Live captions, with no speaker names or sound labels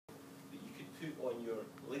on your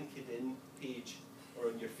LinkedIn page or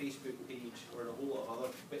on your Facebook page or a whole lot of other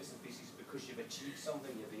bits and pieces because you've achieved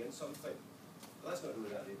something, you've earned something. But that's not really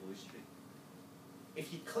that revolutionary.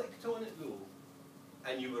 If you clicked on it though,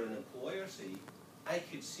 and you were an employer, say, I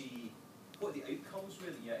could see what the outcomes were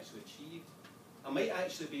that you actually achieved. I might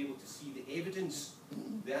actually be able to see the evidence,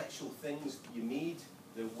 the actual things that you made,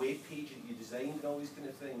 the web page that you designed and all these kind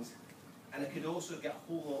of things. And I could also get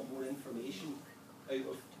a whole lot more information out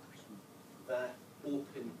of that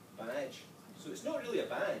open badge. So it's not really a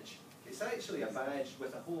badge, it's actually a badge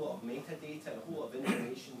with a whole lot of metadata and a whole lot of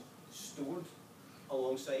information stored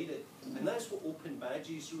alongside it. And that's what open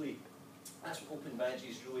badges really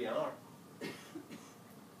are.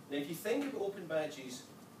 Now if you think about open badges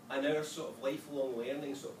and our sort of lifelong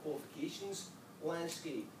learning sort of qualifications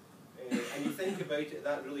landscape, and you think about it at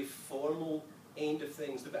that really formal end of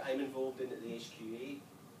things, the bit I'm involved in at the SQA,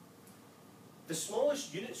 the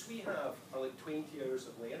smallest units we have are like 20 hours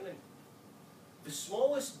of learning. The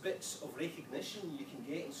smallest bits of recognition you can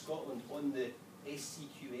get in Scotland on the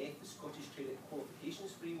SCQF, the Scottish Credit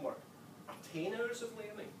Qualifications Framework, are 10 hours of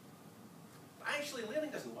learning. But actually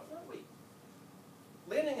learning doesn't work that way.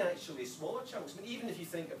 Learning actually is smaller chunks. I mean, even if you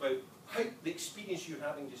think about how the experience you're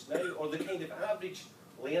having just now, or the kind of average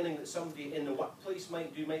learning that somebody in the workplace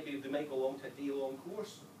might do, they might go along to a day-long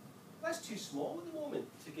course. That's too small at the moment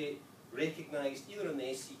to get recognised either in the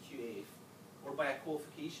SCQF or by a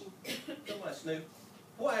qualification from us. Now,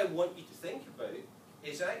 what I want you to think about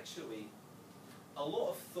is actually a lot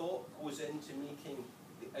of thought goes into making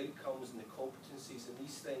the outcomes and the competencies and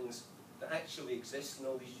these things that actually exist in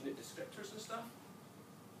all these unit descriptors and stuff.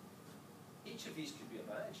 Each of these could be a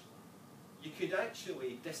badge. You could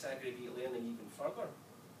actually disaggregate learning even further.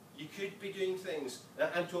 You could be doing things,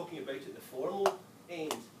 I'm talking about at the formal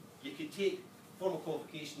end, you could take formal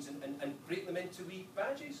qualifications and break them into wee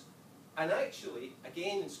badges. And actually,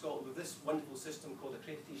 again in Scotland with this wonderful system called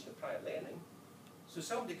accreditation of prior learning, so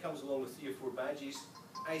somebody comes along with 3 or 4 badges,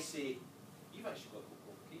 I say, you've actually got a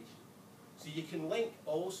qualification. So you can link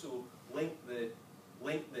the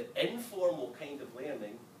informal kind of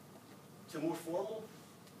learning to more formal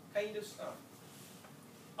kind of stuff.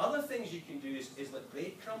 Other things you can do is like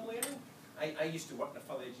breadcrumb learning. I used to work in a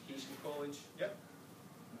further education college. Yep.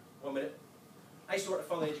 1 minute. I used to work at a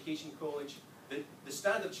further education college. The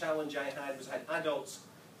standard challenge I had was I had adults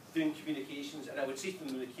doing communications, and I would say to them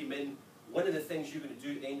when they came in, one of the things you're going to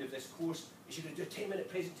do at the end of this course is you're going to do a 10-minute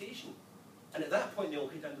presentation. And at that point they all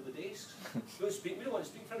hid under the desks. Don't speak, we don't want to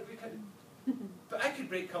speak in front of you. But I could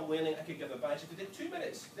breadcrumb learning, I could give a badge if they did 2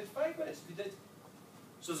 minutes, if they did 5 minutes, if they did.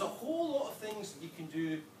 So there's a whole lot of things that you can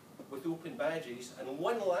do with open badges, and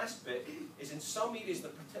one last bit is in some areas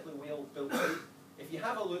they're particularly well built out. If you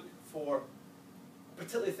have a look for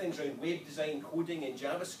particularly things around web design, coding and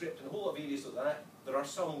JavaScript and a whole lot of areas like that, there are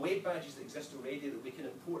some web badges that exist already that we can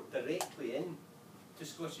import directly in to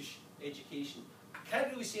Scottish education. I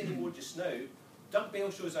can't really say any more just now. Doug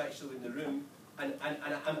Belshaw is actually in the room, and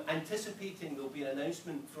I'm anticipating there'll be an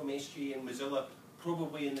announcement from SQA and Mozilla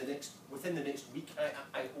probably within the next week,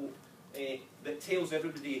 I hope, that tells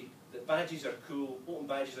everybody that badges are cool, open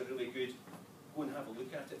badges are really good. Go and have a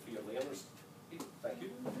look at it for your learners. Okay, thank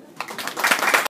you.